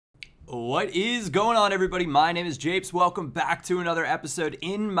What is going on, everybody? My name is Japes. Welcome back to another episode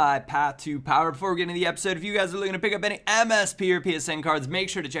in my path to power. Before we get into the episode, if you guys are looking to pick up any MSP or PSN cards, make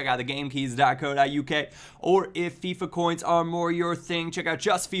sure to check out thegamekeys.co.uk. Or if FIFA coins are more your thing, check out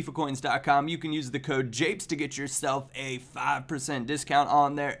justfifacoins.com. You can use the code Japes to get yourself a 5% discount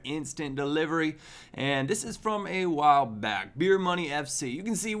on their instant delivery. And this is from a while back. Beer Money FC. You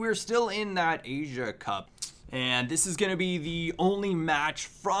can see we're still in that Asia Cup. And this is going to be the only match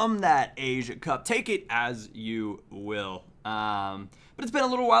from that Asia Cup. Take it as you will. But it's been a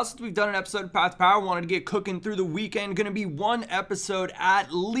little while since we've done an episode of Path to Power. Wanted to get cooking through the weekend. Going to be one episode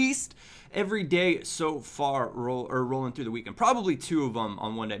at least every day so far, rolling through the weekend. Probably two of them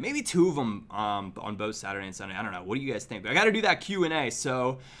on one day. Maybe two of them on both Saturday and Sunday. I don't know. What do you guys think? But I got to do that Q&A.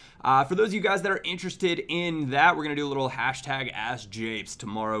 So for those of you guys that are interested in that, we're going to do a little hashtag AskJapes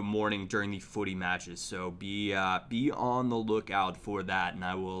tomorrow morning during the footy matches. So be on the lookout for that, and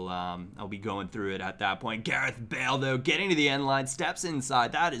I'll be going through it at that point. Gareth Bale, though, getting to the end line, steps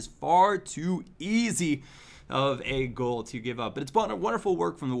inside. That is far too easy of a goal to give up. But it's been wonderful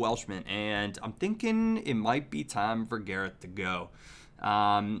work from the Welshman, and I'm thinking it might be time for Gareth to go.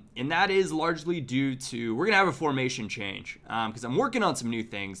 And that is largely due to, we're going to have a formation change because I'm working on some new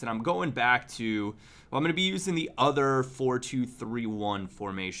things, and I'm going back to, well, I'm going to be using the other 4-2-3-1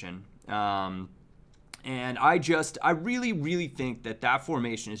 formation. And I really think that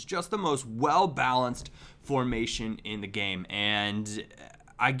formation is just the most well-balanced formation in the game. And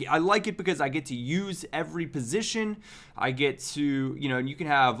I like it because I get to use every position. I get to, and you can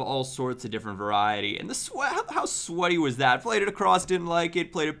have all sorts of different variety. And the sweat, how sweaty was that? Played it across, didn't like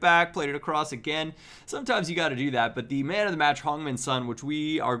it. Played it back, played it across again. Sometimes you got to do that. But the man of the match, Heung-min Son, which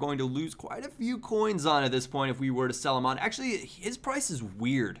we are going to lose quite a few coins on at this point if we were to sell him on. Actually, his price is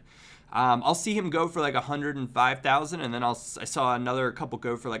weird. I'll see him go for like 105,000, and then I saw another couple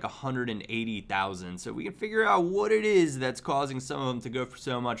go for like 180,000. So we can figure out what it is that's causing some of them to go for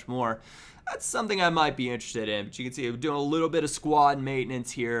so much more. That's something I might be interested in. But you can see I'm doing a little bit of squad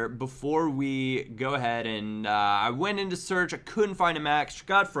maintenance here before we go ahead. And I went into search. I couldn't find a max.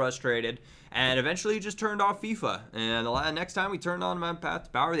 Got frustrated. And eventually just turned off FIFA. And the next time we turned on my Path to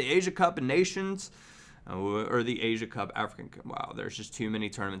Power, the Asia Cup and Nations. Or the Asia Cup, African Cup. Wow, there's just too many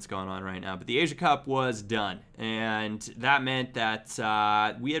tournaments going on right now. But the Asia Cup was done. And that meant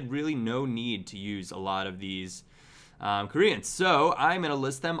that we had really no need to use a lot of these Koreans. So I'm going to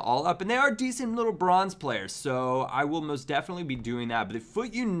list them all up. And they are decent little bronze players. So I will most definitely be doing that. But the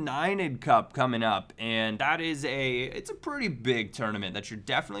Foot United Cup coming up. And that is it's a pretty big tournament that you're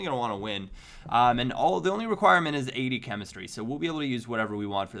definitely going to want to win. And the only requirement is 80 chemistry. So we'll be able to use whatever we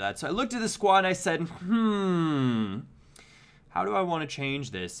want for that. So I looked at the squad and I said, how do I want to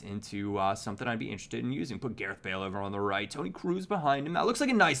change this into something I'd be interested in using? Put Gareth Bale over on the right. Tony Cruz behind him. That looks like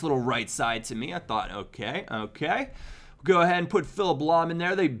a nice little right side to me. I thought, okay. Go ahead and put Philip Lahm in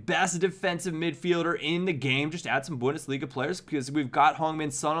there, the best defensive midfielder in the game. Just add some Bundesliga players because we've got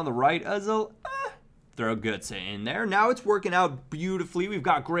Heung-min Son on the right as a throw Götze in there. Now it's working out beautifully. We've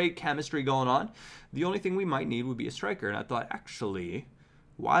got great chemistry going on. The only thing we might need would be a striker. And I thought, actually,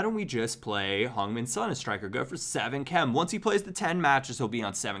 why don't we just play Heung-min Son as striker? Go for 7 chem. Once he plays the 10 matches, he'll be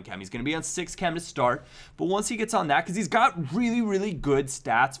on 7 chem. He's going to be on 6 chem to start. But once he gets on that, because he's got really good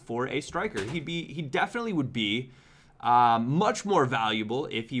stats for a striker, he definitely would be much more valuable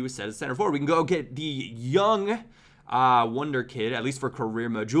if he was set as center forward. We can go get the young wonder kid, at least for career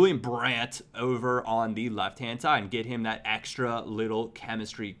mode, Julian Brandt, over on the left-hand side and get him that extra little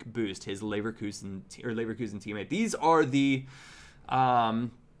chemistry boost, his Leverkusen teammate. These are the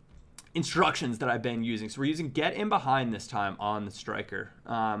instructions that I've been using. So we're using get in behind this time on the striker.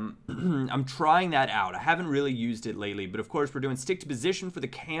 I'm trying that out. I haven't really used it lately, but of course we're doing stick to position for the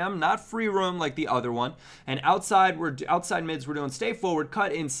cam, not free roam like the other one. And outside mids, we're doing stay forward,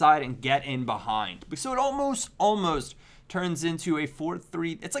 cut inside, and get in behind. So it almost turns into a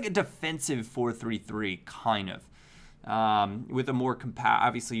 4-3. It's like a defensive 4-3-3 kind of. With a more compact,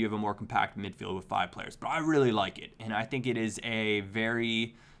 obviously you have a more compact midfield with 5 players, but I really like it, and I think it is a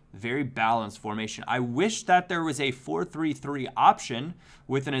very balanced formation. I wish that there was a 4-3-3 option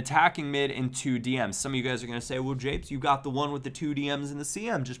with an attacking mid and 2 DMs. Some of you guys are going to say, well, Japes, you got the one with the 2 DMs and the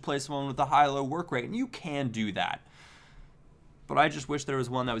CM. Just play someone with the high-low work rate, and you can do that. But I just wish there was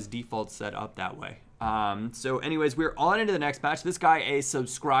one that was default set up that way. So anyways, we're on into the next match. This guy, a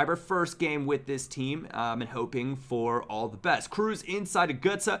subscriber, first game with this team, and hoping for all the best. Cruz inside to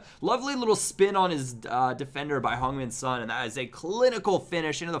Gutsa. Lovely little spin on his defender by Hongmin Sun, and that is a clinical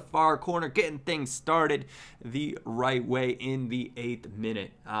finish into the far corner, getting things started the right way in the 8th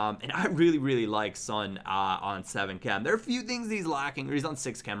minute. And I really like Sun on 7 chem. There are a few things he's lacking, or he's on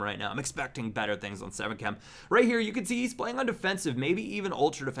 6 chem right now. I'm expecting better things on 7 chem. Right here, you can see he's playing on defensive, maybe even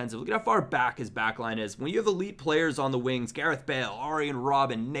ultra defensive. Look at how far back his backline is. When you have elite players on the wings, Gareth Bale, Arjen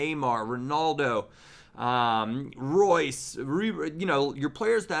Robben, Neymar, Ronaldo, Royce, you know, your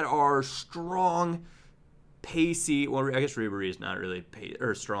players that are strong, pacey, well, I guess Ribery is not really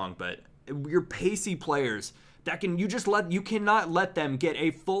strong, but your pacey players that you cannot let them get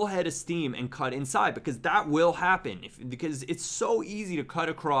a full head of steam and cut inside, because that will happen because it's so easy to cut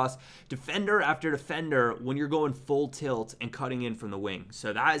across defender after defender when you're going full tilt and cutting in from the wing.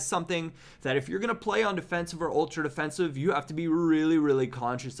 So that is something that if you're going to play on defensive or ultra defensive, you have to be really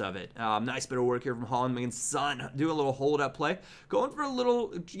conscious of it. Nice bit of work here from Hongmin Sun, doing a little hold up play, going for a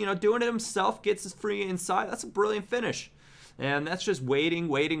little, you know, doing it himself, gets his free inside. That's a brilliant finish. And that's just waiting,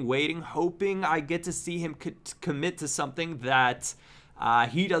 hoping I get to see him commit to something that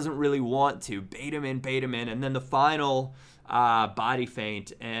he doesn't really want to. Bait him in, and then the final body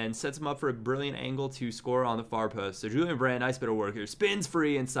feint, and sets him up for a brilliant angle to score on the far post. So Julian Brand, nice bit of work here. Spins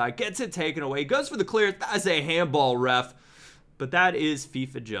free inside, gets it taken away, goes for the clear. That's a handball, ref. But that is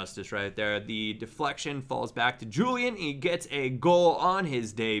FIFA justice right there. The deflection falls back to Julian. He gets a goal on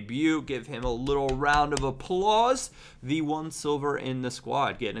his debut. Give him a little round of applause. The 1 silver in the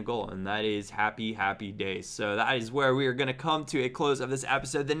squad getting a goal. And that is happy days. So that is where we are going to come to a close of this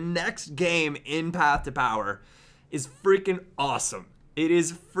episode. The next game in Path to Power is freaking awesome. It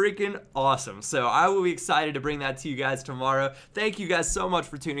is freaking awesome. So I will be excited to bring that to you guys tomorrow. Thank you guys so much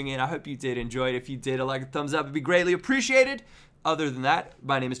for tuning in. I hope you did enjoy it. If you did, a like, a thumbs up would be greatly appreciated. Other than that,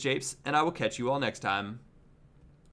 my name is Japes, and I will catch you all next time.